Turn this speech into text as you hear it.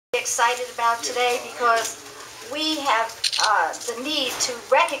excited about today because we have the need to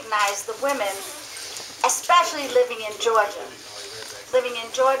recognize the women, especially living in Georgia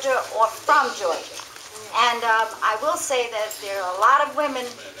or from Georgia. And I will say that there are a lot of women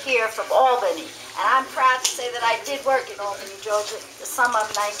here from Albany, and I'm proud to say that I did work in Albany, Georgia, the summer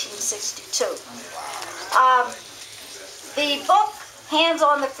of 1962. The book, Hands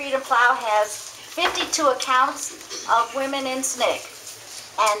on the Freedom Plow, has 52 accounts of women in SNCC.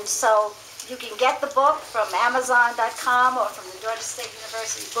 And so you can get the book from Amazon.com or from the Georgia State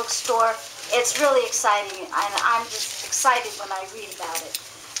University bookstore. It's really exciting, and I'm just excited when I read about it,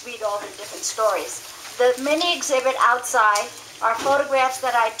 read all the different stories. The mini exhibit outside are photographs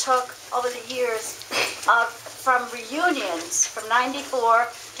that I took over the years from reunions from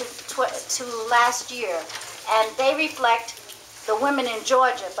 '94 to last year, and they reflect the women in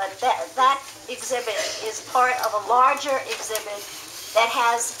Georgia, but that exhibit is part of a larger exhibit that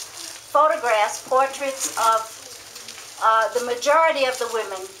has photographs, portraits of the majority of the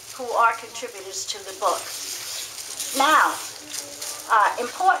women who are contributors to the book. Now, an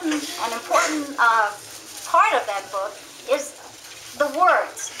important part of that book is the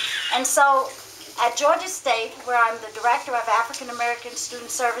words. And so at Georgia State, where I'm the Director of African American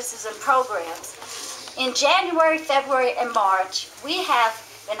Student Services and Programs, in January, February, and March, we have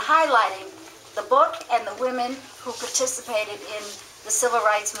been highlighting the book and the women who participated in the Civil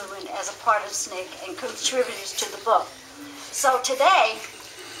Rights Movement as a part of SNCC and contributors to the book. So today,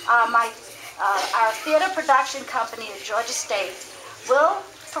 our theater production company at Georgia State will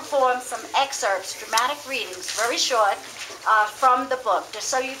perform some excerpts, dramatic readings, very short, from the book, just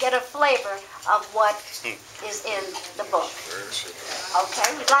so you get a flavor of what is in the book.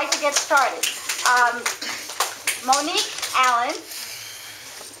 Okay, we'd like to get started. Monique Allen,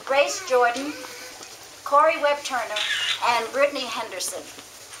 Grace Jordan, Corey Webb Turner, and Brittany Henderson.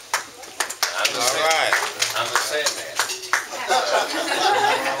 I'm the Sandman.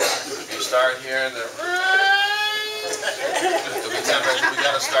 You start hearing the... We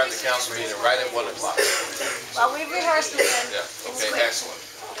got to start the council meeting right at 1 o'clock. Well, we rehearsed it then. Yeah. Okay, excellent.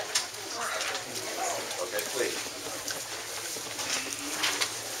 Okay, please.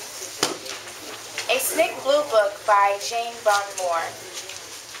 A SNCC Blue Book by Jane Barnmore.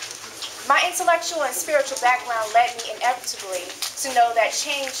 My intellectual and spiritual background led me inevitably to know that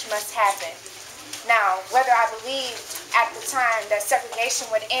change must happen. Now, whether I believed at the time that segregation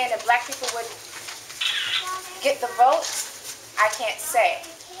would end and black people would get the vote, I can't say.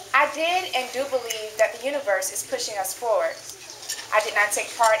 I did and do believe that the universe is pushing us forward. I did not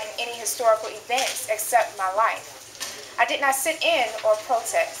take part in any historical events except my life. I did not sit in or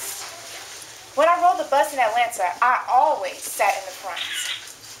protest. When I rode the bus in Atlanta, I always sat in the front.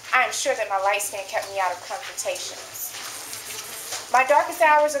 I am sure that my light skin kept me out of confrontations. My darkest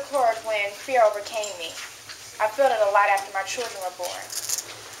hours occurred when fear overcame me. I felt it a lot after my children were born.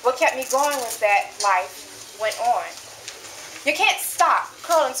 What kept me going was that life went on. You can't stop,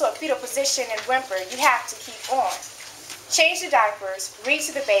 curl into a fetal position and whimper. You have to keep on. Change the diapers, read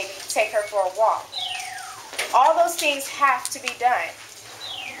to the baby, take her for a walk. All those things have to be done.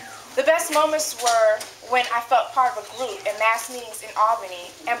 The best moments were when I felt part of a group in mass meetings in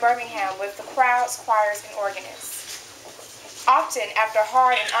Albany and Birmingham with the crowds, choirs, and organists. Often, after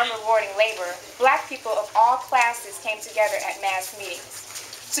hard and unrewarding labor, black people of all classes came together at mass meetings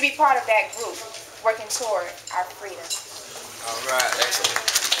to be part of that group, working toward our freedom. All right, excellent.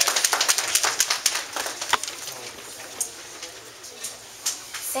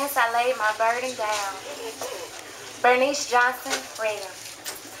 Since I laid my burden down. Bernice Johnson, Freedom.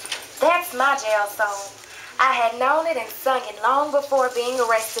 That's my jail song. I had known it and sung it long before being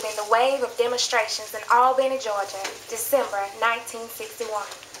arrested in the wave of demonstrations in Albany, Georgia, December 1961.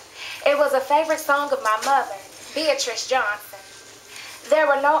 It was a favorite song of my mother, Beatrice Johnson. There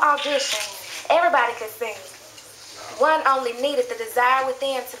were no auditions. Everybody could sing. One only needed the desire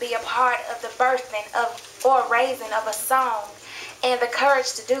within to be a part of the birthing of or raising of a song and the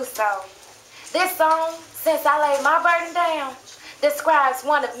courage to do so. This song, Since I Laid My Burden Down, describes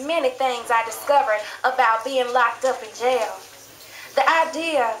one of many things I discovered about being locked up in jail. The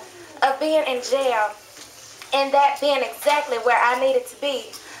idea of being in jail and that being exactly where I needed to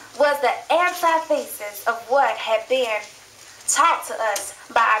be was the antithesis of what had been taught to us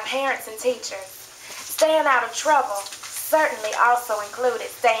by our parents and teachers. Staying out of trouble certainly also included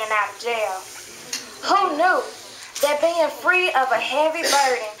staying out of jail. Who knew that being free of a heavy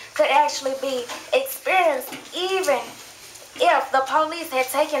burden could actually be experienced even if the police had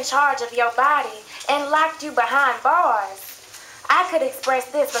taken charge of your body and locked you behind bars? I could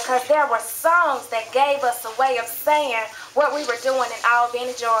express this because there were songs that gave us a way of saying what we were doing in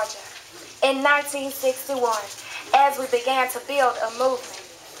Albany, Georgia. In 1961, as we began to build a movement,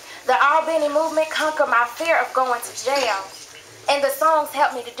 the Albany movement conquered my fear of going to jail, and the songs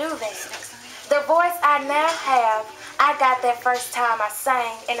helped me to do that. The voice I now have, I got that first time I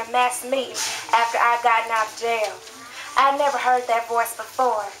sang in a mass meeting after I got out of jail. I never heard that voice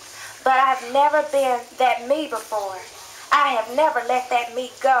before, but I've never been that me before. I have never let that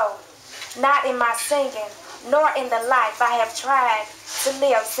me go, not in my singing, nor in the life I have tried to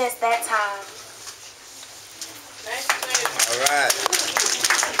live since that time. All right.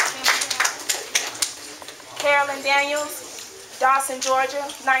 Carolyn Daniels, Dawson, Georgia,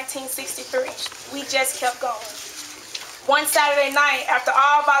 1963. We just kept going. One Saturday night, after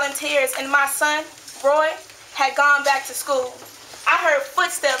all volunteers and my son, Roy, had gone back to school, I heard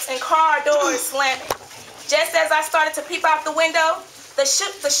footsteps and car doors slamming. Just as I started to peep out the window, the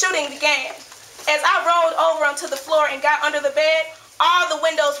shooting began. As I rolled over onto the floor and got under the bed, all the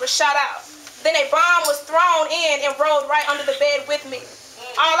windows were shot out. Then a bomb was thrown in and rolled right under the bed with me.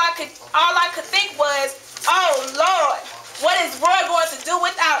 All I could think was, oh Lord, what is Roy going to do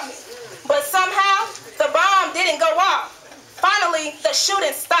without me? But somehow, the bomb didn't go off. Finally, the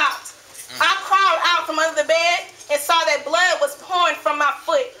shooting stopped. I crawled out from under the bed and saw that blood was pouring from my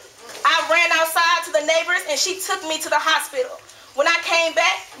foot. I ran outside to the neighbors and she took me to the hospital. When I came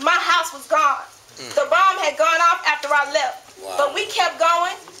back, my house was gone. The bomb had gone off after I left. Wow. But we kept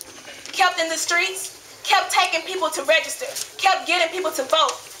going, kept in the streets, kept taking people to register, kept getting people to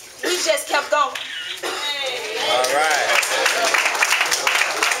vote. We just kept going. All right.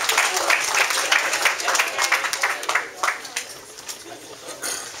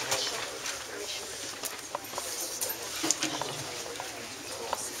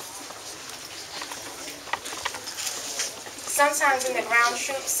 Sometimes in the ground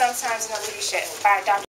troops, sometimes in the leadership by Dr.